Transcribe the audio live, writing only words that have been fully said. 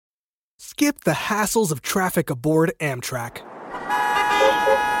Skip the hassles of traffic aboard Amtrak.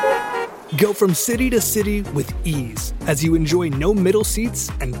 Go from city to city with ease as you enjoy no middle seats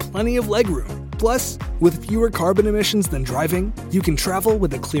and plenty of legroom. Plus, with fewer carbon emissions than driving, you can travel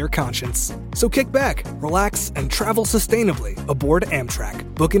with a clear conscience. So kick back, relax, and travel sustainably aboard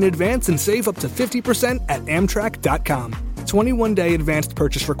Amtrak. Book in advance and save up to 50% at Amtrak.com. 21-day advanced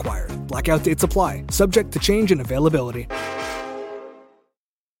purchase required. Blackout dates apply. Subject to change in availability.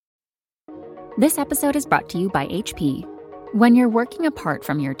 This episode is brought to you by HP. When you're working apart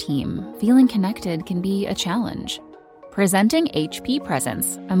from your team, feeling connected can be a challenge. Presenting HP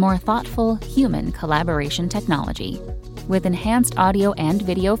Presence, a more thoughtful, human collaboration technology. With enhanced audio and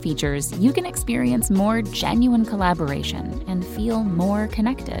video features, you can experience more genuine collaboration and feel more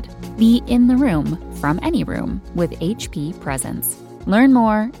connected. Be in the room from any room with HP Presence. Learn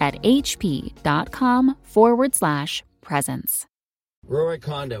more at hp.com/presence. Rorik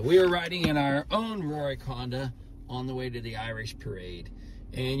Honda. We are riding in our own Rorik Honda on the way to the Irish Parade.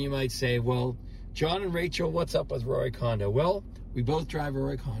 And you might say, well, John and Rachel, what's up with Rorik Honda? Well, we both drive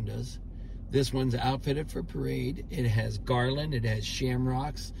Rorik Hondas. This one's outfitted for parade. It has garland. It has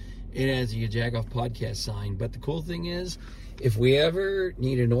shamrocks. It has a YaJagoff podcast sign. But the cool thing is, if we ever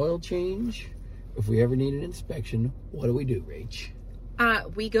need an oil change, if we ever need an inspection, what do we do, Rach?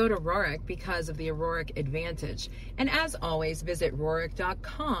 We go to Rorik because of the Rorik Advantage. And as always, visit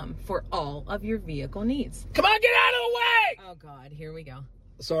Rorik.com for all of your vehicle needs. Come on, get out of the way! Oh, God, here we go.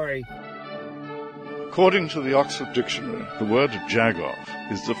 Sorry. According to the Oxford Dictionary, the word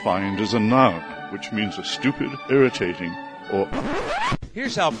Jagoff is defined as a noun, which means a stupid, irritating, or...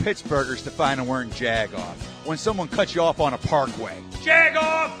 Here's how Pittsburghers define a word Jagoff. When someone cuts you off on a parkway.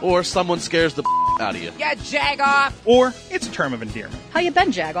 Jagoff! Or someone scares the out of you. Yeah, Jagoff! Or it's a term of endearment. How you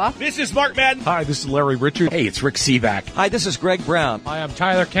been, Jagoff? This is Mark Madden. Hi, this is Larry Richard. Hey, it's Rick Seaback. Hi, this is Greg Brown. Hi, I'm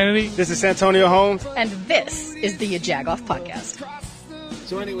Tyler Kennedy. This is Santonio Holmes. And this is the YaJagoff Podcast.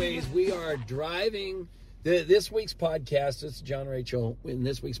 So anyways, we are driving this week's podcast. It's John and Rachel. In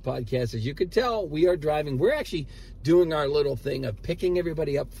this week's podcast, as you can tell, we are driving. We're actually doing our little thing of picking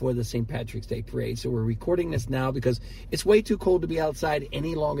everybody up for the St. Patrick's Day Parade. So we're recording this now because it's way too cold to be outside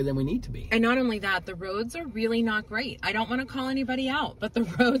any longer than we need to be. And not only that, the roads are really not great. I don't want to call anybody out, but the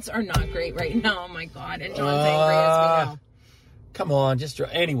roads are not great right now. Oh, my God. And John's angry as we go. Come on,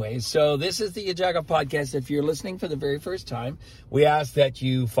 anyways, so this is the YaJagoff podcast. If you're listening for the very first time, we ask that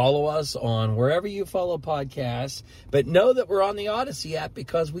you follow us on wherever you follow podcasts, but know that we're on the Odyssey app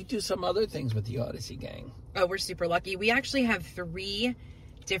because we do some other things with the Odyssey gang. Oh, we're super lucky. We actually have 3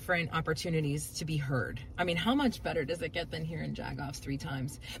 different opportunities to be heard. I mean, how much better does it get than hearing Jagoff's 3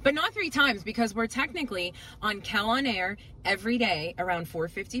 times? But not 3 times, because we're technically on Kel on Air every day around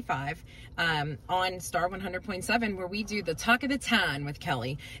 4:55 on Star 100.7, where we do the Talk of the Town with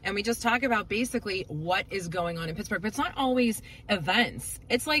Kelly, and we just talk about basically what is going on in Pittsburgh. But it's not always events.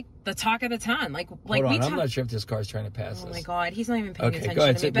 It's like the Talk of the Town. Like Hold on, I'm not sure if this car's trying to pass us. Oh my God, he's not even paying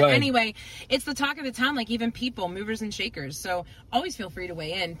attention to me. But anyway, it's the Talk of the Town, like even people, movers and shakers. So always feel free to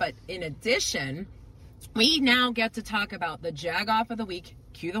weigh in. But in addition, we now get to talk about the Jagoff of the week.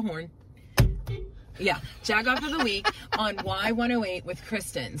 Cue the horn. Yeah, Jagoff of the week on Y108 with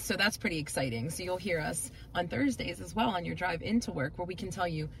Kristen. So that's pretty exciting. So you'll hear us on Thursdays as well on your drive into work, where we can tell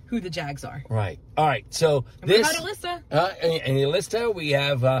you who the Jags are. Right. All right. So and this... What about Alyssa? In Alyssa, we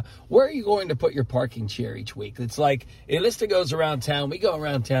have, where are you going to put your parking chair each week? It's like, Alyssa goes around town. We go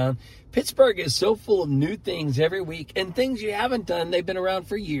around town. Pittsburgh is so full of new things every week, and things you haven't done. They've been around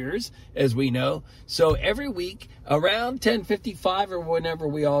for years, as we know. So every week, around 10:55 or whenever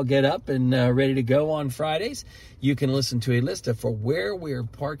we all get up and ready to go on Fridays, you can listen to a list for where we're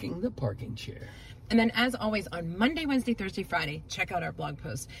parking the parking chair. And then, as always, on Monday, Wednesday, Thursday, Friday, check out our blog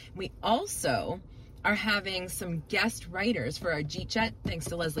post. We also are having some guest writers for our Jeet Jet, thanks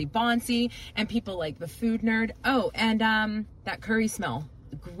to Leslie Bonsi and people like the Food Nerd. Oh, and that curry smell.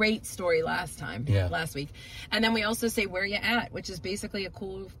 Great story last week. And then we also say Where You At, which is basically a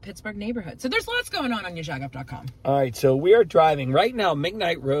cool Pittsburgh neighborhood. So there's lots going on YaJagoff.com. All right, so we are driving. Right now,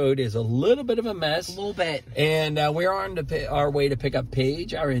 McKnight Road is a little bit of a mess. A little bit. And we're on our way to pick up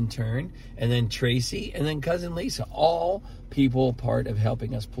Paige, our intern, and then Tracy, and then Cousin Lisa, all people part of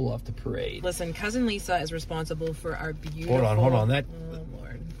helping us pull off the parade. Listen, Cousin Lisa is responsible for our beautiful... Hold on. Oh,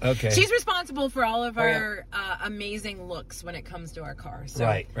 Lord. Okay. She's responsible for all of our amazing looks when it comes to our car. So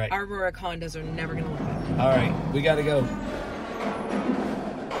right. Our Rorik Hondas are never going to look bad. All right, we got to go.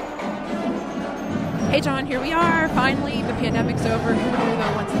 Hey, John, here we are. Finally, the pandemic's over. Who knew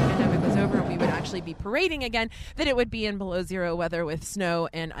that once the pandemic was over and we would actually be parading again, that it would be in below zero weather with snow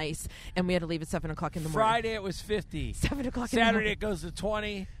and ice, and we had to leave at 7 o'clock in the morning. Friday it was 50. 7 o'clock in the morning. Saturday it goes to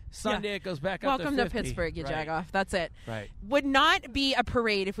 20. Sunday it goes back Welcome up to 50. Pittsburgh, Right. YaJagoff. That's it. Right. Would not be a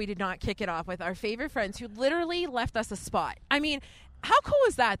parade if we did not kick it off with our favorite friends who literally left us a spot. I mean, how cool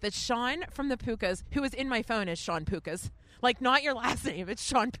is that Sean from the Pukas, who is in my phone as Sean Pukas, like not your last name, it's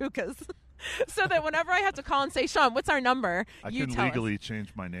Sean Pukas. So that whenever I have to call and say, Sean, what's our number? You can legally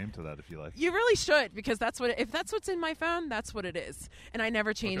change my name to that if you like. You really should, because if that's what's in my phone, that's what it is. And I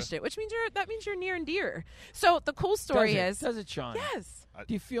never changed it, which means you're near and dear. So the cool story Does it, Sean? Yes.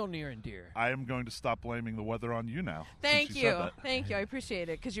 Do you feel near and dear? I am going to stop blaming the weather on you now. Thank you. Thank you. I appreciate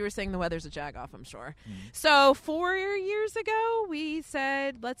it, because you were saying the weather's a Jagoff, I'm sure. Mm-hmm. So 4 years ago, we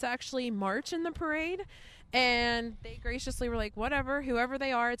said, let's actually march in the parade. And they graciously were like, whatever, whoever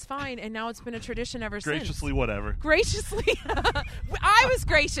they are, it's fine. And now it's been a tradition ever since. Graciously, whatever. Graciously. I was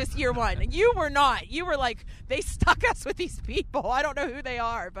gracious year one. You were not. You were like, they stuck us with these people. I don't know who they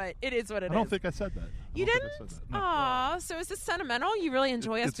are, but it is what it is. I don't think I said that. You didn't? Aw, so is this sentimental? You really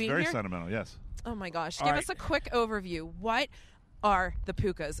enjoy us being here? It's very sentimental, yes. Oh, my gosh. Give us a quick overview. What are the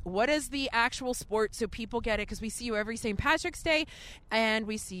Pukas? What is the actual sport so people get it? Because we see you every St. Patrick's Day, and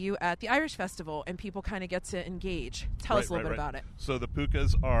we see you at the Irish Festival, and people kind of get to engage. Tell us a little bit about it. So the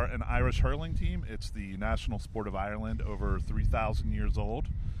Pukas are an Irish hurling team. It's the national sport of Ireland, over 3,000 years old.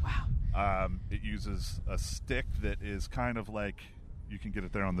 Wow. It uses a stick that is kind of like, you can get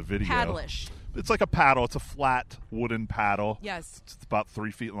it there on the video. Paddlish. It's like a paddle. It's a flat wooden paddle. Yes. It's about 3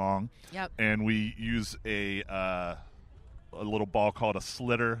 feet long. Yep. And we use a little ball called a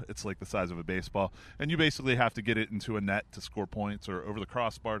slitter. It's like the size of a baseball. And you basically have to get it into a net to score points, or over the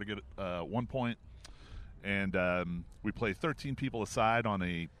crossbar to get 1 point. And we play 13 people aside on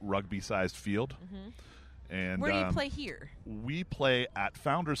a rugby-sized field. Mm-hmm. And where do you play here? We play at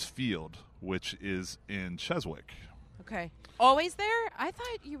Founders Field, which is in Cheswick. Okay. Always there? I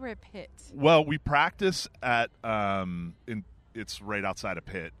thought you were at Pitt. Well, we practice at it's right outside of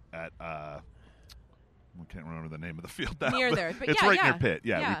Pitt at I can't remember the name of the field now. Near there. But it's near Pitt.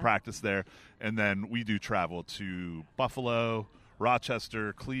 Yeah, we practice there. And then we do travel to Buffalo,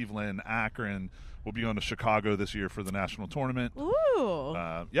 Rochester, Cleveland, Akron. We'll be going to Chicago this year for the national tournament. Ooh.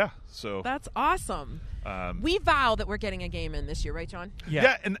 So that's awesome. We vow that we're getting a game in this year, right, John?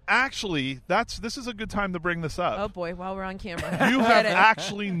 Yeah, and actually, this is a good time to bring this up. Oh, boy, while we're on camera. You have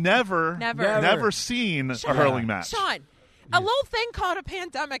actually never seen a hurling match. Sean, a little thing called a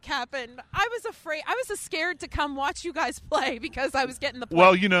pandemic happened. I was afraid. I was scared to come watch you guys play because I was getting the play.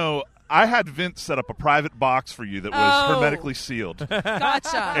 Well, I had Vince set up a private box for you that was hermetically sealed.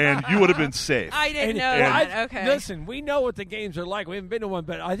 Gotcha. And you would have been safe. I didn't know that. Okay. Listen, we know what the games are like. We haven't been to one,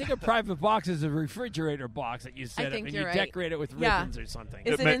 but I think a private box is a refrigerator box that you set up and you decorate it with ribbons or something.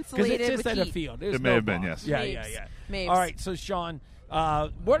 Is it insulated because it's with just at heat? a field. It may have been, yes. Yeah. Mabes. All right, so Sean,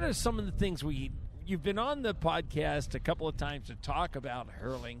 what are some of the things you've been on the podcast a couple of times to talk about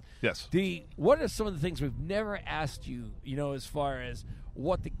hurling. Yes. What are some of the things we've never asked you, as far as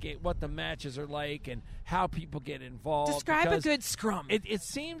what the matches are like and how people get involved? Describe a good scrum. It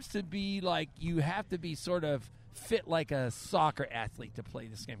seems to be like you have to be sort of fit like a soccer athlete to play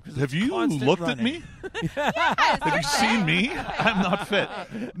this game. Have you looked at me? Yes, have you seen me? I'm not fit.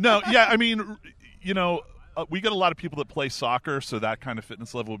 No, yeah, I mean, we get a lot of people that play soccer, so that kind of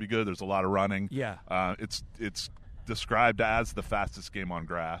fitness level will be good. There's a lot of running. Yeah. It's described as the fastest game on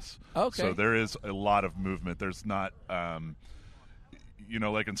grass. Okay. So there is a lot of movement. There's not,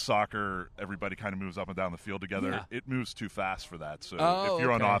 like in soccer, everybody kind of moves up and down the field together. Yeah. It moves too fast for that. So if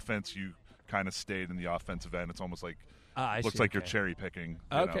you're on offense, you kind of stayed in the offensive end. It's almost like looks like you're cherry picking.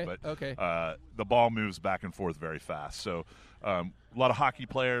 The ball moves back and forth very fast. So a lot of hockey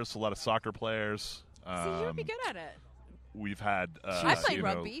players, a lot of soccer players. So you'd be good at it. We've had. I played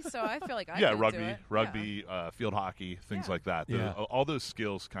rugby, so I feel like I could rugby, field hockey, things like that. All those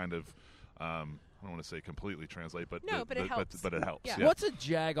skills kind of. I don't want to say completely translate, but it helps. But it helps. Yeah. Yeah. What's a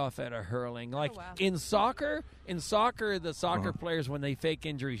jagoff at a hurling? Like in soccer, the soccer players when they fake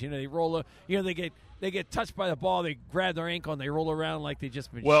injuries, they roll. They get touched by the ball, they grab their ankle, and they roll around like they've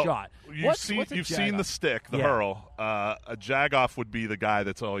just been shot. You've seen the stick, the hurl. A jagoff would be the guy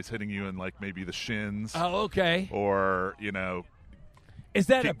that's always hitting you in like maybe the shins. Oh, okay. Or is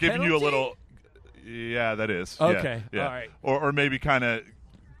that a giving penalty? you a little? Yeah, that is. Okay, yeah. All right. Or maybe kind of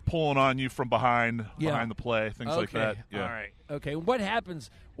pulling on you from behind the play, things like that. Yeah. All right. Okay. What happens?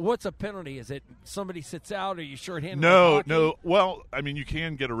 What's a penalty? Is it somebody sits out? Or you shorthanded? No. Well, I mean, you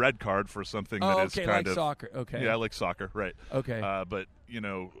can get a red card for something that is kind like of soccer. Okay. Yeah, like soccer, right? Okay. But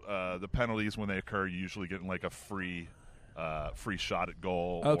the penalties when they occur, you usually get like a free shot at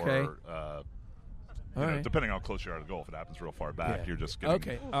goal. Okay. Or depending on how close you are to the goal. If it happens real far back, you're just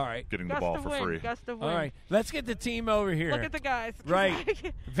getting, getting the ball for free. Gust of All wind. right, let's get the team over here. Look at the guys. Right.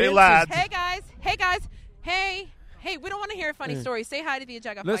 Hey, lads. Hey, guys. Hey, guys. Hey, we don't want to hear a funny story. Say hi to the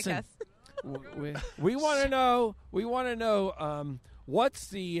YaJagoff podcast. we want to know. We want to know. What's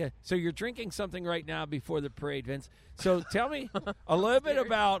the so you're drinking something right now before the parade, Vince. So tell me a little bit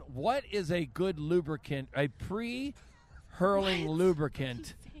about what is a good lubricant, a pre-hurling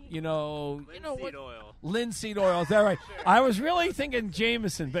lubricant. Linseed oil. Linseed oil. Is that right? I was really thinking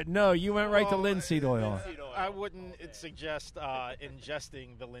Jameson, but no, you went right to linseed oil. I wouldn't suggest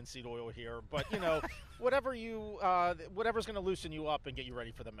ingesting the linseed oil here, but whatever's going to loosen you up and get you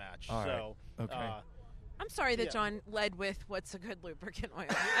ready for the match. All right. So, okay. I'm sorry that John led with what's a good lubricant oil.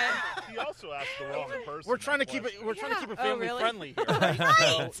 He also asked the wrong person. We're trying to keep it. We're trying to keep it family friendly here.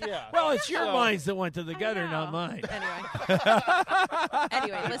 Right. So, yeah. Well, it's your minds that went to the gutter, not mine.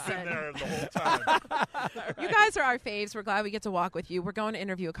 Anyway, listen. Been there the whole time. You guys are our faves. We're glad we get to walk with you. We're going to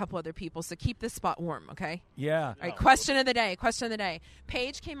interview a couple other people, so keep this spot warm, okay? Yeah. All right. Question of the day.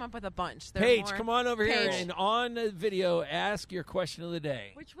 Paige came up with a bunch. Paige, come on over here and on the video, ask your question of the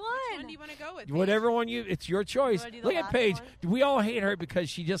day. Which one? Which one do you want to go with? Whatever one it's your choice. Look at Paige. one? We all hate her because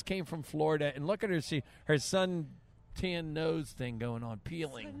she just came from Florida, and look at her. See her sun-tan nose thing going on,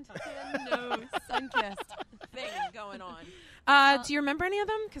 peeling. Sun-kissed thing going on. Do you remember any of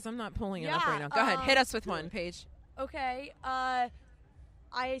them? Because I'm not pulling it up right now. Go ahead. Hit us with one, Paige. Okay.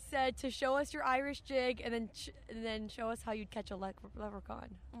 I said to show us your Irish jig and then show us how you'd catch a leprechaun.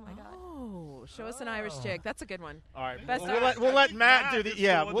 Oh, my God. Oh, show us an Irish jig. That's a good one. All right. Best We'll let Matt do the.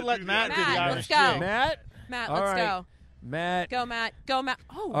 Yeah, we'll let Matt do the Irish let's go. jig. Matt, All let's right. go. Matt. Go, Matt. Oh,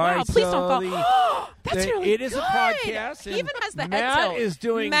 All wow. right, Please so don't fall. That's really It is a podcast. He even has the head Matt tilt. is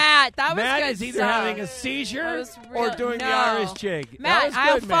doing. Matt, that was Matt good is either stuff. having a seizure or doing the No. Irish jig. Matt,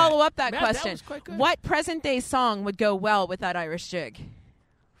 That was good, I'll follow Matt. up that Matt, question. That was quite good. What present-day song would go well with that Irish jig?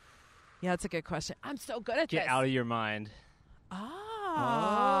 Yeah, that's a good question. I'm so good at Get this. out of your mind.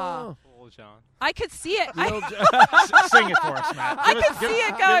 Oh. Old John. I could see it. Sing it for us, Matt. I could see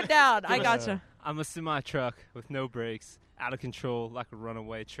it going down. I gotcha. I'm a semi-truck with no brakes, out of control like a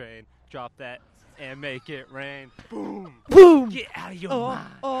runaway train. Drop that and make it rain. Boom. Boom. Get out of your mind.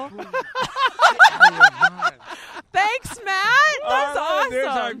 Thanks, Matt. That's awesome. There's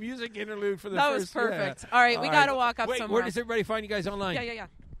our music interlude for the That first. was perfect. Yeah. All right, we got to walk up Wait, somewhere. where does everybody find you guys online? Yeah.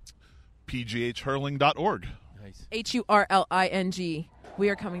 pghurling.org. Nice. HURLING. We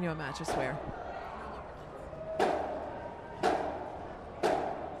are coming to a match, I swear.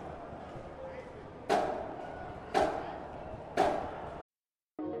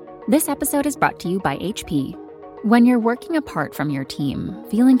 This episode is brought to you by HP. When you're working apart from your team,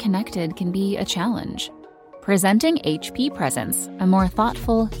 feeling connected can be a challenge. Presenting HP Presence, a more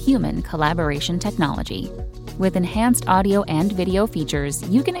thoughtful, human collaboration technology. With enhanced audio and video features,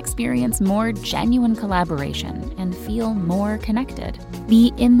 you can experience more genuine collaboration and feel more connected.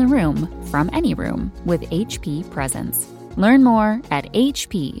 Be in the room from any room with HP Presence. Learn more at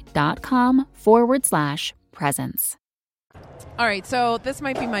hp.com/presence. All right, so this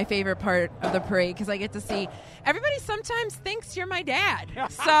might be my favorite part of the parade because I get to see everybody sometimes thinks you're my dad. So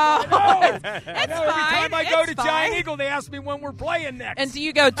it's fine. Every time I go to Giant Eagle, they ask me when we're playing next. And do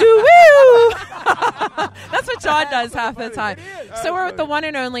you go, doo-woo? That's what John does half the time. So we're with the one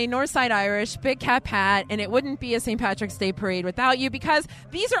and only Northside Irish, Big Cat Pat, and it wouldn't be a St. Patrick's Day parade without you because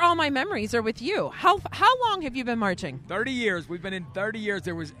these are all my memories are with you. How long have you been marching? 30 years. We've been in 30 years.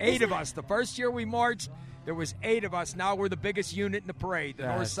 There was 8 of us. The first year we marched, there was 8 of us. Now we're the biggest unit in the parade, the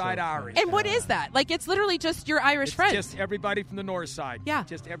Northside Irish. And what is that? Like, it's literally just your Irish friends. Just everybody from the north side. Yeah.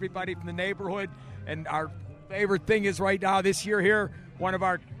 Just everybody from the neighborhood. And our favorite thing is right now this year here, one of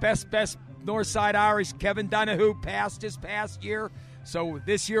our best Northside Irish, Kevin Donahue, passed his past year. So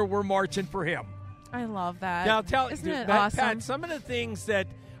this year we're marching for him. I love that. Now Isn't it Pat, awesome? Pat, some of the things that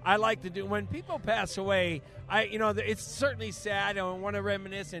I like to do when people pass away, it's certainly sad. I want to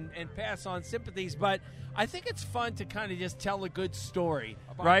reminisce and pass on sympathies, but I think it's fun to kind of just tell a good story,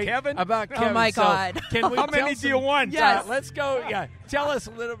 right? Kevin? About Kevin. Oh, my So God. can we How many do you want? Yeah, let's go. Yeah, tell us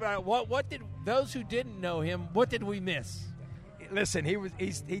a little about what did those who didn't know him. What did we miss? Listen,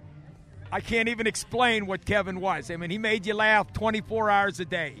 I can't even explain what Kevin was. I mean, he made you laugh 24 hours a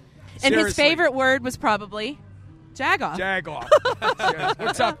day. And Seriously. his favorite word was probably Jagoff. Jagoff.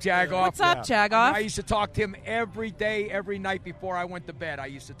 What's up, Jagoff? What's up, Jagoff? I used to talk to him every day, every night before I went to bed. I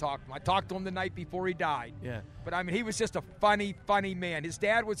used to talk to him. I talked to him the night before he died. Yeah. But, I mean, he was just a funny man. His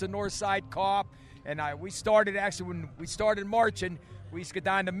dad was a Northside cop, and when we started marching, we used to go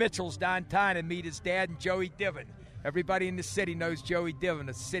down to Mitchell's downtown and meet his dad and Joey Diven. Everybody in the city knows Joey Diven,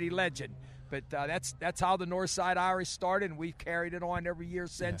 a city legend. But that's how the Northside Irish started, and we've carried it on every year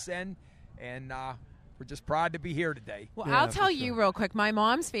since then. And we're just proud to be here today. Well, I'll tell you real quick. My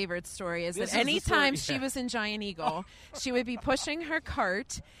mom's favorite story is that anytime she was in Giant Eagle, she would be pushing her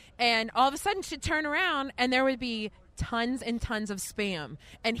cart, and all of a sudden she'd turn around, and there would be tons and tons of Spam.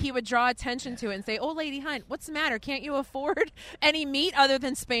 And he would draw attention to it and say, "Oh, Lady Hunt, what's the matter? Can't you afford any meat other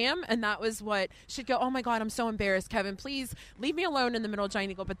than Spam?" And that was what she'd go, "Oh, my God, I'm so embarrassed, Kevin. Please leave me alone in the middle of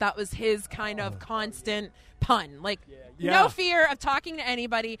Giant Eagle." But that was his kind of constant pun. Like, no fear of talking to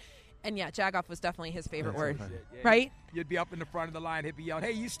anybody. And Jagoff was definitely his favorite word, right? You'd be up in the front of the line. He'd be yelling,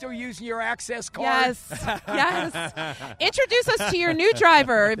 "Hey, you still using your access card?" Yes. Introduce us to your new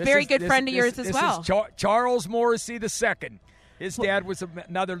driver, a very good friend of yours as well. This is Charles Morrissey II. His dad was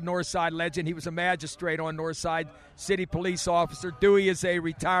another Northside legend. He was a magistrate on Northside, city police officer. Dewey is a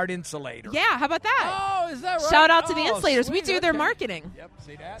retired insulator. Yeah, how about that? Oh, is that right? Shout out to the insulators. Sweet. We do their marketing. Yep,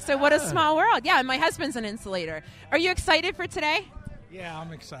 see that? So what a small world. Yeah, and my husband's an insulator. Are you excited for today? Yeah,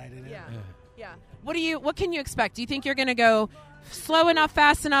 I'm excited. Yeah. What can you expect? Do you think you're going to go slow enough,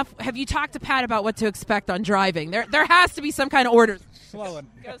 fast enough? Have you talked to Pat about what to expect on driving? There has to be some kind of orders. Slow.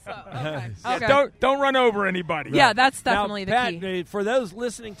 Go slow. Okay. Yeah, don't run over anybody. Yeah, that's definitely now, the Pat, key. For those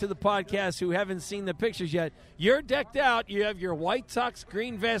listening to the podcast who haven't seen the pictures yet, you're decked out. You have your white tux,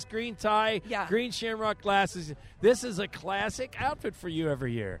 green vest, green tie, green shamrock glasses. This is a classic outfit for you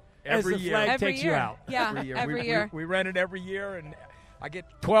every year. Every as the year. flag Every takes year. you out. Yeah, every year. We rent it every year, and I get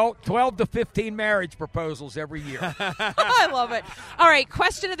 12 to 15 marriage proposals every year. I love it. All right,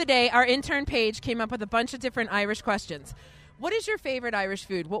 question of the day. Our intern Paige came up with a bunch of different Irish questions. What is your favorite Irish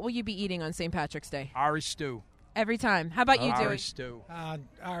food? What will you be eating on St. Patrick's Day? Irish stew. Every time. How about you, Dewey? Irish stew.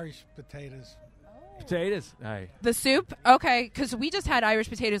 Irish potatoes. Potatoes? All right. The soup? Okay, because we just had Irish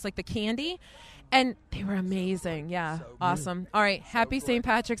potatoes, like the candy, and they were amazing. Yeah, awesome. All right, happy St.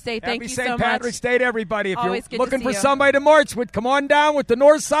 Patrick's Day. Thank you so much. Happy St. Patrick's Day to everybody. If Always you're good to looking see for you. somebody to march with, come on down with the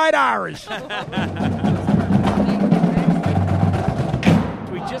Northside Irish.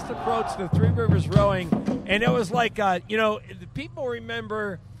 We just approached the Three Rivers Rowing, and it was like, people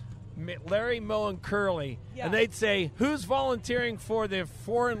remember Larry, Moe, and Curly, and they'd say, "Who's volunteering for the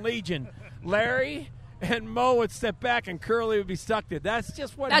Foreign Legion?" Larry and Moe would step back, and Curly would be stuck there. That's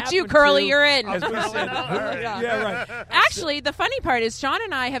just what That's happened. you, Curly. You're in. As we said. Yeah, right. Actually, the funny part is Sean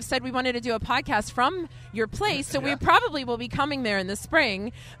and I have said we wanted to do a podcast from your place, so we probably will be coming there in the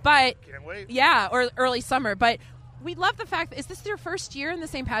spring. But Can't wait. Yeah, or early summer. But we love the fact that, is this your first year in the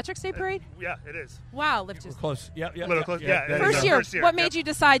St. Patrick's Day Parade? Yeah, it is. Wow, lift just close. Yeah. Little close. Yeah. First year. What made you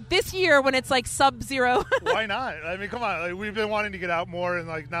decide this year when it's like sub-zero? Why not? I mean, come on. Like, we've been wanting to get out more, and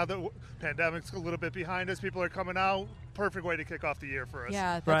like now that pandemic's a little bit behind us, people are coming out. Perfect way to kick off the year for us.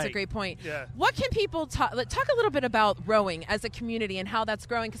 Yeah, that's a great point. Yeah. What can people talk a little bit about rowing as a community and how that's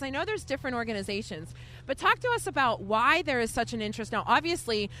growing? Because I know there's different organizations, but talk to us about why there is such an interest now.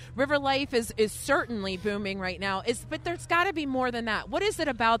 Obviously, river life is certainly booming right now. But there's got to be more than that. What is it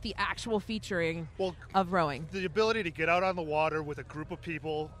about the actual featuring of rowing? The ability to get out on the water with a group of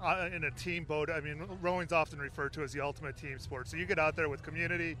people in a team boat. I mean, rowing's often referred to as the ultimate team sport. So you get out there with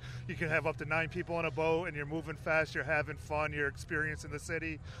community. You can have up to 9 people on a boat, and you're moving fast. You're having fun. You're experiencing the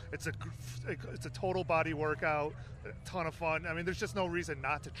city. It's a total body workout. A ton of fun. I mean, there's just no reason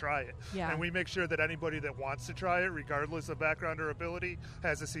not to try it. Yeah. And we make sure that anybody that wants to try it, regardless of background or ability,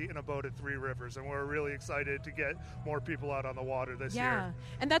 has a seat in a boat at Three Rivers. And we're really excited to get more people out on the water this year. Yeah,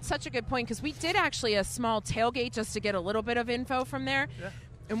 and that's such a good point because we did actually a small tailgate just to get a little bit of info from there. Yeah.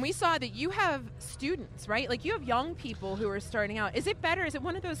 And we saw that you have students, right? Like you have young people who are starting out. Is it better? Is it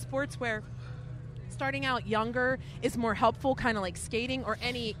one of those sports where starting out younger is more helpful, kind of like skating, or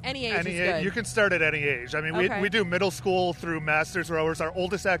any age is good? You can start at any age. I mean, we do middle school through masters rowers. Our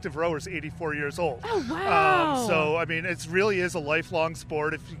oldest active rower is 84 years old. Oh, wow. So, I mean, it really is a lifelong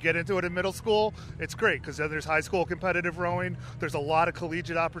sport. If you get into it in middle school, it's great because then there's high school competitive rowing. There's a lot of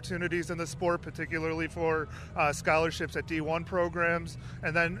collegiate opportunities in the sport, particularly for scholarships at D1 programs.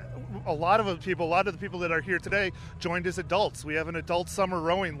 And then a lot of the people that are here today joined as adults. We have an adult summer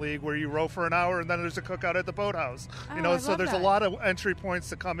rowing league where you row for an hour and then there's a cookout at the boathouse. So there's a lot of entry points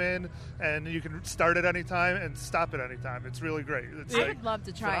to come in, and you can start at any time and stop at any time. It's really great. I would love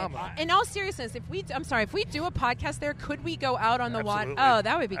to try it. In all seriousness, if we do a podcast there, could we go out on the water? Oh,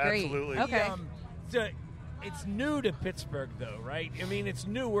 that would be great. Absolutely. Okay. It's new to Pittsburgh, though, right? I mean, it's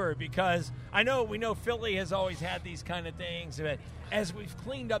newer because we know Philly has always had these kind of things, but as we've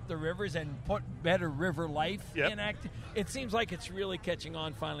cleaned up the rivers and put better river life in act, it seems like it's really catching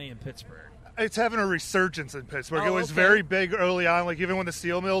on finally in Pittsburgh. It's having a resurgence in Pittsburgh. Oh, It was okay. very big early on. Like even when the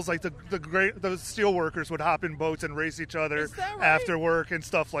steel mills, like the steel workers would hop in boats and race each other after work and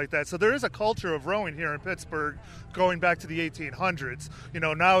stuff like that. So there is a culture of rowing here in Pittsburgh going back to the 1800s.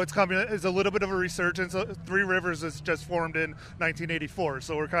 Now it's a little bit of a resurgence. Three Rivers is just formed in 1984,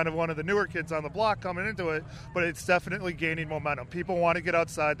 so we're kind of one of the newer kids on the block coming into it. But it's definitely gaining momentum. People want to get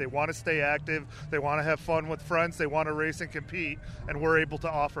outside. They want to stay active. They want to have fun with friends. They want to race and compete, and we're able to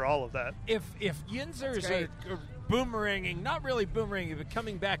offer all of that. If Yinzers are boomeranging, not really boomeranging, but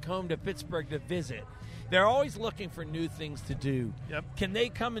coming back home to Pittsburgh to visit, they're always looking for new things to do. Yep. Can they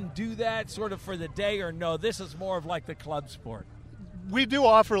come and do that sort of for the day, or no, this is more of like the club sport? We do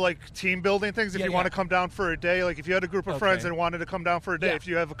offer like team building things if you want to come down for a day. Like if you had a group of friends and wanted to come down for a day, if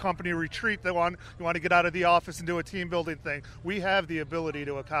you have a company retreat that you want to get out of the office and do a team building thing, we have the ability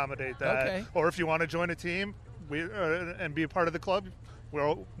to accommodate that. Okay. Or if you want to join a team and be a part of the club,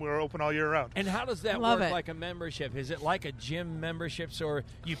 we're open all year round. And how does that work like a membership? Is it like a gym membership, or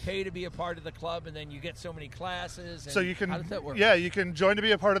you pay to be a part of the club and then you get so many classes? And So you can, how does that work? Yeah, you can join to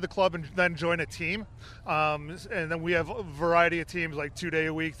be a part of the club and then join a team. And then we have a variety of teams like 2 day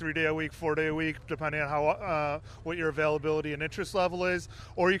a week, 3 day a week, 4 day a week, depending on how what your availability and interest level is.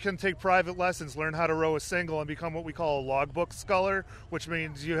 Or you can take private lessons, learn how to row a single, and become what we call a logbook sculler, which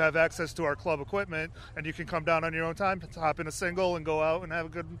means you have access to our club equipment and you can come down on your own time, hop in a single, and go out and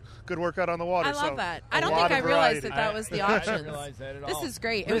have a good workout on the water. I love that. I don't think I realized that was the option. I didn't realize that at all. This is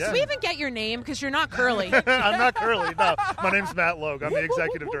great. Can we even get your name? Because you're not Curly. I'm not Curly. No, my name's Matt Logue. I'm the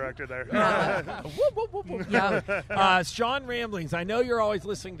executive director there. Sean Ramblings, I know you're always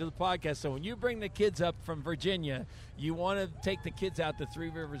listening to the podcast, so when you bring the kids up from Virginia, you want to take the kids out to Three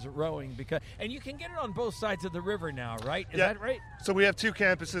Rivers Rowing, and you can get it on both sides of the river now, right? Is that right? So we have two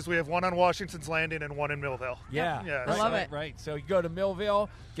campuses. We have one on Washington's Landing and one in Millville. Yeah. I love it. Right. So you go to Millville,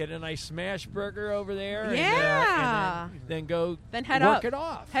 get a nice smash burger over there. Yeah. And then go head work up. it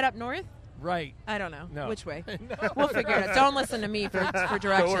off. Head up north? Right. I don't know. No. Which way? No. We'll figure it out. Don't listen to me for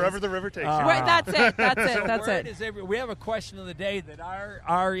directions. Go wherever the river takes you. Right, that's it. So That's word it. is we have a question of the day that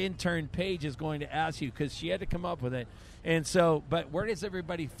our intern Paige is going to ask you because she had to come up with it. And so, but where does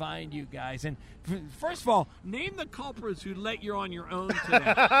everybody find you guys? And first of all, name the culprits who let you on your own today.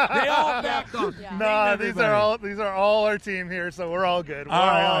 They all backed off. Yeah. No, these are all our team here, so we're all good. We're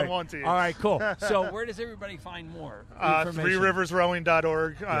all on one team. All right, cool. So where does everybody find more information?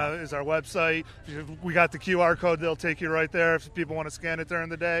 ThreeRiversRowing.org is our website. We got the QR code; they'll take you right there if people want to scan it during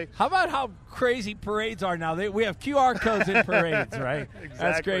the day. How about how crazy parades are now? We have QR codes in parades, right? Exactly.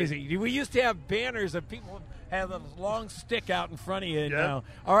 That's crazy. We used to have banners of people have a long stick out in front of you now.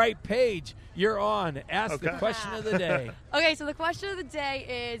 All right, Paige, you're on. Ask the question of the day. Okay, so the question of the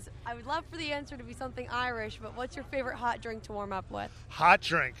day is, I would love for the answer to be something Irish, but what's your favorite hot drink to warm up with? Hot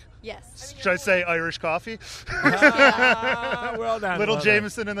drink? Yes. Should I say Irish coffee? Well done. Little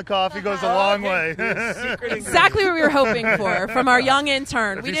Jameson in the coffee goes a long way. Exactly what we were hoping for from our young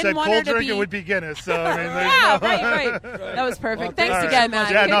intern. If we you didn't said want cold her to drink, be. it would be Guinness. So I mean, right. That was perfect. Well, Thanks again, Matt.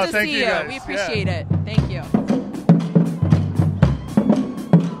 Yeah, Good to thank see you guys. We appreciate it. Thank you.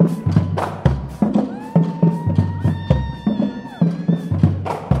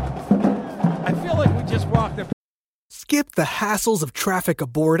 I feel like we just walked the. Skip the hassles of traffic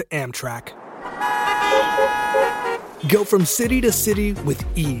aboard Amtrak. Go from city to city with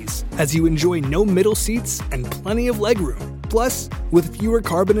ease as you enjoy no middle seats and plenty of legroom. Plus, with fewer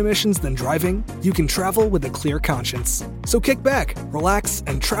carbon emissions than driving, you can travel with a clear conscience. So kick back, relax,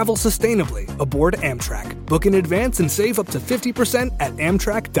 and travel sustainably aboard Amtrak. Book in advance and save up to 50% at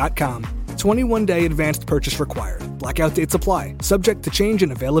Amtrak.com. 21-day advanced purchase required. Blackout dates apply. Subject to change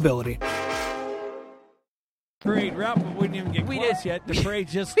in availability. Parade route, but we didn't even get close yet. The parade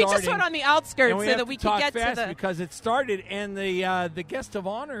just We started. just went on the outskirts and so have that we to talk could get fast to the. because it started, and the guest of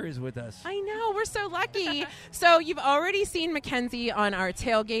honor is with us. I know, we're so lucky. So you've already seen Mackenzie on our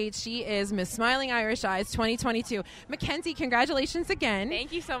tailgate. She is Miss Smiling Irish Eyes 2022. Mackenzie, congratulations again.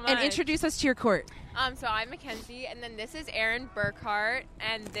 Thank you so much. And introduce us to your court. So I'm Mackenzie, and then this is Erin Burkhart,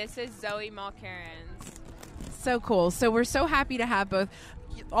 and this is Zoe Mulcairns. So cool. So we're so happy to have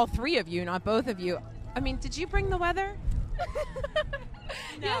all three of you, not both of you. I mean, did you bring the weather?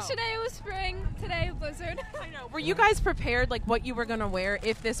 No. Yesterday it was spring, today a blizzard. I know. Were you guys prepared, like what you were going to wear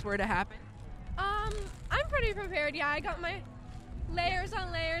if this were to happen? I'm pretty prepared. Yeah, I got my layers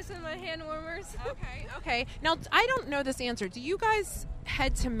on layers with my hand warmers. Okay. Now, I don't know this answer. Do you guys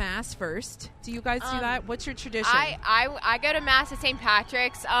head to Mass first? Do you guys do that? What's your tradition? I go to Mass at St.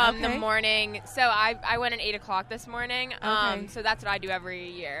 Patrick's Okay. the morning. So I went at 8 o'clock this morning. Okay. So that's what I do every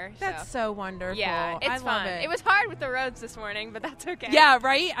year. That's so wonderful. Yeah, it's I fun. love it. It was hard with the roads this morning, but that's okay. Yeah,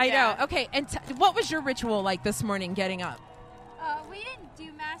 right? I Yeah. know. Okay, and what was your ritual like this morning getting up? We didn't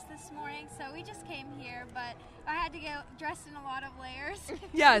do Mass this morning, so we just came here, but I had to get dressed in a lot of layers.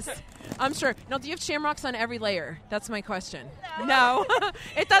 Yes, I'm sure. Now, do you have shamrocks on every layer? That's my question. No.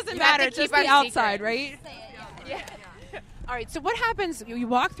 It doesn't You have matter. to Just keep the our outside, secret. right? Yeah. All right, so what happens? You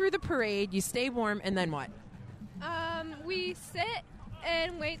walk through the parade, you stay warm, and then what? We sit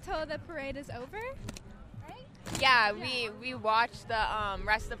and wait till the parade is over. Yeah, we watch the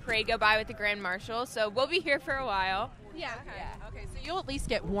rest of the parade go by with the Grand Marshal, so we'll be here for a while. Yeah. Okay, so you'll at least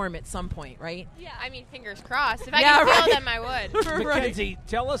get warm at some point, right? Yeah. I mean, fingers crossed. If I Yeah, could feel right. them, I would. Mackenzie,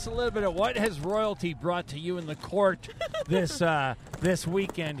 tell us a little bit of what has royalty brought to you in the court this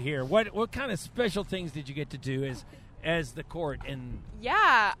weekend here. What kind of special things did you get to do as the court? And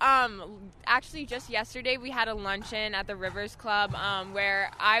Yeah, actually just yesterday we had a luncheon at the Rivers Club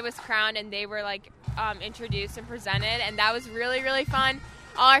where I was crowned and they were like introduced and presented, and that was really, really fun.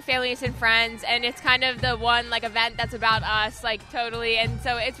 All our families and friends, and it's kind of the one like event that's about us, like totally, and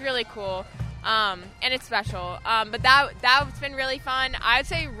so it's really cool. And it's special. But that's been really fun. I would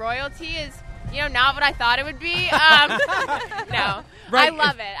say royalty is, not what I thought it would be. No. Right. I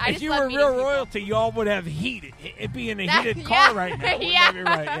love it. I if just you love were meeting real people. royalty, you all would have heat. It'd be in a That- heated yeah. car right now. Wouldn't Yeah. that be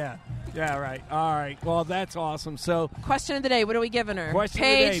right? Yeah. Yeah, right. All right. Well, that's awesome. So, Question of the day. What are we giving her? question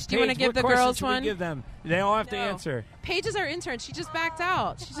Paige, of the day. do you want to Paige, give what the questions girls should we one? give them? They all have to No. answer. Paige is our intern. She just backed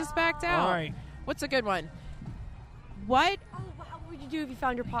out. All right. What's a good one? What? What would you do if you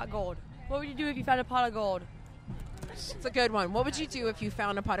found your pot of gold? What would you do if you found a pot of gold? It's a good one. What would you do if you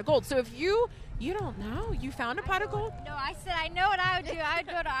found a pot of gold? So if you don't know, you found a pot of gold? No, I said I know what I would do. I would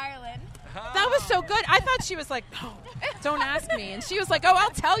go to Ireland. That was so good. I thought she was like, no, don't ask me. And she was like, oh, I'll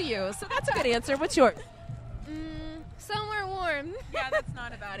tell you. So that's a good answer. What's yours? Somewhere warm. Yeah, that's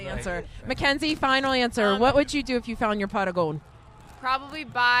not a bad answer. Mackenzie, final answer. What would you do if you found your pot of gold? Probably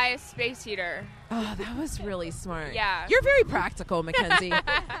buy a space heater. Oh, that was really smart. Yeah. You're very practical, Mackenzie.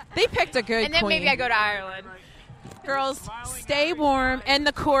 They picked a good And then queen. maybe I go to Ireland. Girls, stay warm. And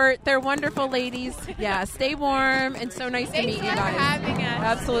the court, they're wonderful ladies. Yeah, stay warm. And so nice to Thanks meet you so much guys. for having us.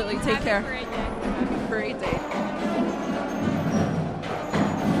 Absolutely. Take Have care. a great day. Have a great day.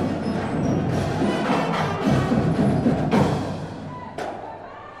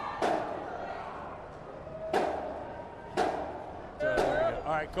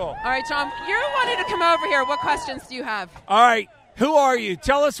 All right, cool. All right, John, you wanted to come over here. What questions do you have? All right. Who are you?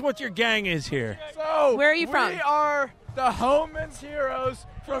 Tell us what your gang is here. So, where are you from? We are the Homan's Heroes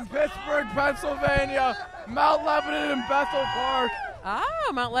from Pittsburgh, Pennsylvania, Mount Lebanon and Bethel Park.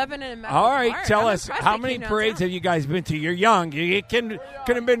 Oh, Mount Lebanon and Bethel All right, Park. tell I'm us, impressed how they many came down parades south. have you guys been to? You're young. You couldn't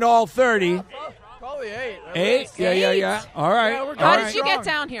have been to all 30. Probably 8. 8? Yeah. All right. Yeah, we're all How right. did you get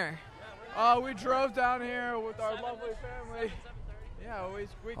down here? We drove down here with our lovely family. Yeah,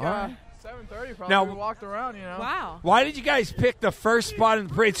 we All got right. 7:30 probably. Now- We walked around, Wow. Why did you guys pick the first spot in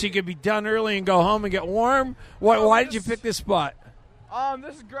the parade so you could be done early and go home and get warm? Why did you pick this spot?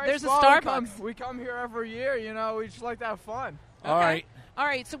 This is a great There's a spot. Starbucks. We come here every year, we just like to have fun. All right. All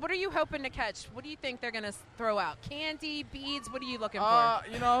right, so what are you hoping to catch? What do you think they're going to throw out? Candy, beads? What are you looking for? I'm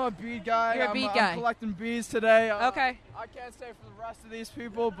a bead guy. You're a bead guy. I'm collecting beads today. Okay. I can't say for the rest of these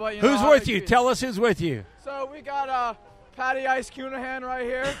people, but Who's I with like you? beads. Tell us who's with you. So we got Patty Ice Cunahan right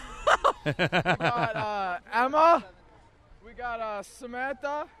here. We got Emma. We got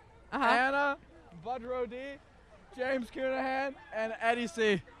Samantha, Anna, Bud Rodee, James Cunahan, and Eddie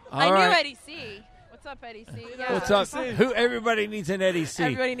C. I All knew right. Eddie C. What's up, Eddie C? Yeah. What's up? Who? Everybody needs an Eddie C.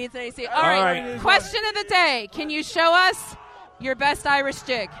 Everybody needs Eddie C. All All right. right. Question of the day. Can you show us your best Irish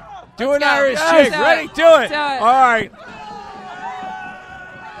jig? Do an Let's go. Irish Yes. jig. Do Ready? it. Do it. Do it. All right.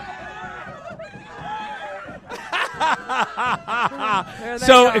 There they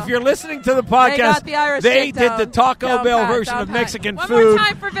So go. if you're listening to the They got podcast, the Irish they jig did down. the Taco Down Bell pat, version down of pat. Mexican One food. more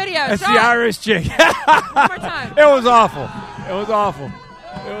time for video. That's John. the Irish jig. One more time. It was awful. It was awful.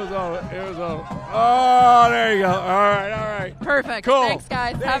 It was awful. It was awful. Oh, there you go. All right. Perfect. Cool. Thanks,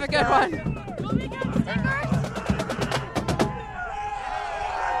 guys. Have a good one.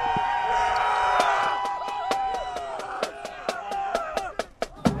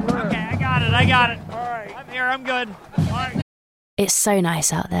 Okay, I got it. All right. I'm here. I'm good. All right. It's so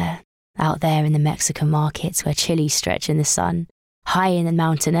nice out there in the Mexican markets where chilies stretch in the sun, high in the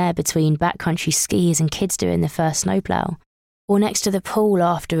mountain air between backcountry skiers and kids doing the first snowplow, or next to the pool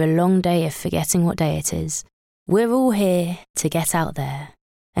after a long day of forgetting what day it is. We're all here to get out there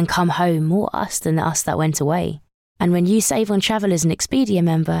and come home more us than the us that went away. And when you save on travel as an Expedia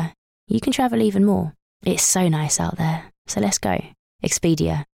member, you can travel even more. It's so nice out there. So let's go.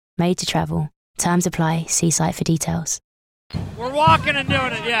 Expedia. Made to travel. Terms apply. See site for details. We're walking and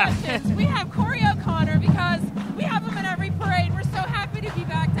doing it, yeah. We have Cory O'Connor because we have him in every parade. We're so happy to be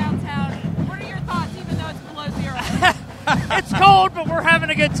back downtown. What are your thoughts, even though it's below zero? It's cold, but we're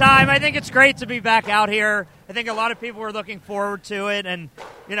having a good time. I think it's great to be back out here. I think a lot of people are looking forward to it. And,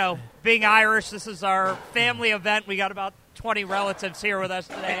 you know, being Irish, this is our family event. We got about 20 relatives here with us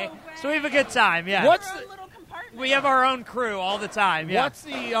today. So we have a good time, yeah. We have our own crew all the time, yeah. What's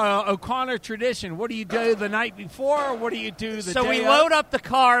the O'Connor tradition? What do you do the night before, or what do you do the day So we load up the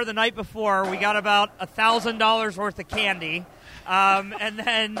car the night before. We got about $1,000 worth of candy. And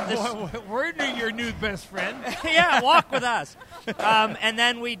then we're your new best friend. Yeah, walk with us. And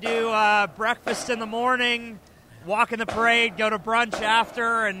then we do breakfast in the morning, walk in the parade, go to brunch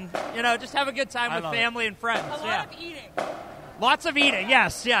after, and just have a good time with family and friends. A lot of eating. Lots of eating.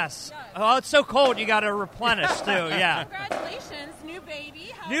 Yes. Oh, it's so cold. You got to replenish too. Yeah. Congratulations, new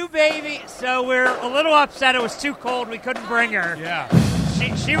baby. New baby. So we're a little upset. It was too cold. We couldn't bring her. Yeah.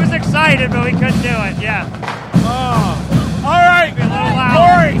 She was excited, but we couldn't do it. Yeah. Oh. All right. Be a little loud.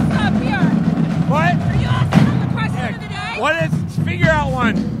 Cory. Stop here. What? Are you asking them the question of the day? What is? Figure out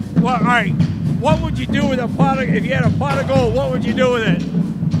one. Well, all right. What would you do with a pot of? If you had a pot of gold, what would you do with it?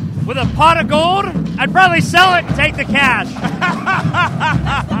 With a pot of gold, I'd probably sell it and take the cash.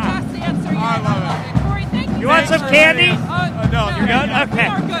 That's the best answer. I love it. Cory, thank you. You want some candy? No, you're good? Okay.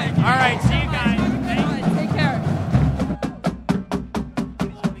 We are good. All right, see you guys. Take care.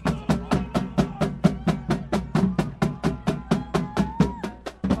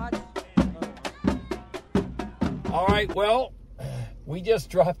 All right, well, we just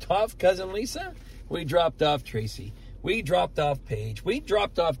dropped off Cousin Lisa. We dropped off Tracy. We dropped off Paige. We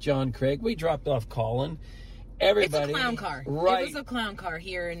dropped off John Craig. We dropped off Colin. Everybody. It's a clown car. Right. It was a clown car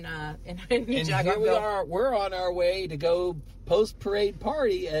here in And Jagoff. here we are. We're on our way to go post-parade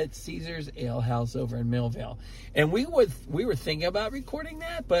party at Caesar's Ale House over in Millvale. And we were thinking about recording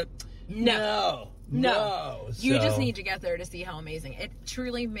that, but no. You just need to get there to see how amazing. It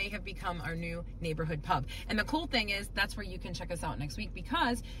truly may have become our new neighborhood pub. And the cool thing is that's where you can check us out next week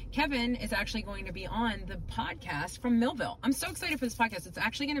because Kevin is actually going to be on the podcast from Millville. I'm so excited for this podcast. It's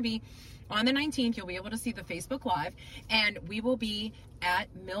actually going to be on the 19th. You'll be able to see the Facebook Live. And we will be at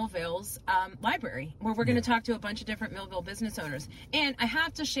Millville's library where we're going to talk to a bunch of different Millville business owners. And I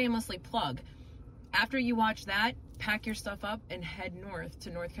have to shamelessly plug, after you watch that, pack your stuff up and head north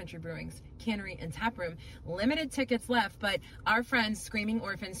to North Country Brewing's Cannery and Tap Room. Limited tickets left, but our friends Screaming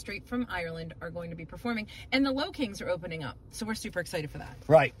Orphans straight from Ireland are going to be performing, and the Low Kings are opening up. So we're super excited for that.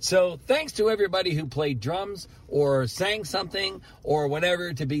 Right. So thanks to everybody who played drums or sang something or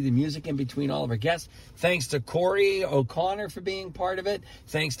whatever to be the music in between all of our guests. Thanks to Cory O'Connor for being part of it.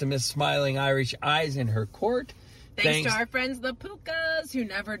 Thanks to Miss Smiling Irish Eyes in her court. Thanks to our friends, the Pukas, who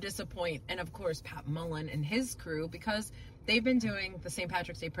never disappoint. And, of course, Pat Mullin and his crew, because they've been doing the St.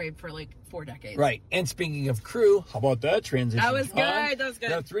 Patrick's Day Parade for, 4 decades. Right. And speaking of crew, how about that transition? That was good. That was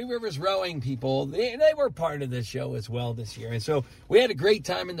good. The Three Rivers Rowing people, they were part of this show as well this year. And so we had a great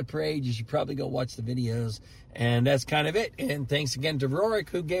time in the parade. You should probably go watch the videos. And that's kind of it. And thanks again to Rorik,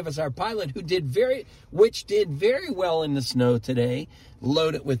 who gave us our pilot, which did very well in the snow today.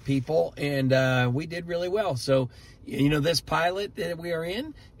 Load it with people, and we did really well. So, this pilot that we are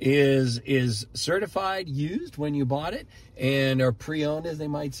in is certified used when you bought it, and are pre-owned, as they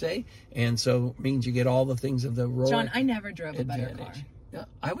might say. And so it means you get all the things of the Rorik. John, I never drove a better car. Yeah,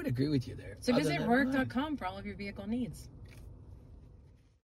 I would agree with you there. So visit Rorik.com for all of your vehicle needs.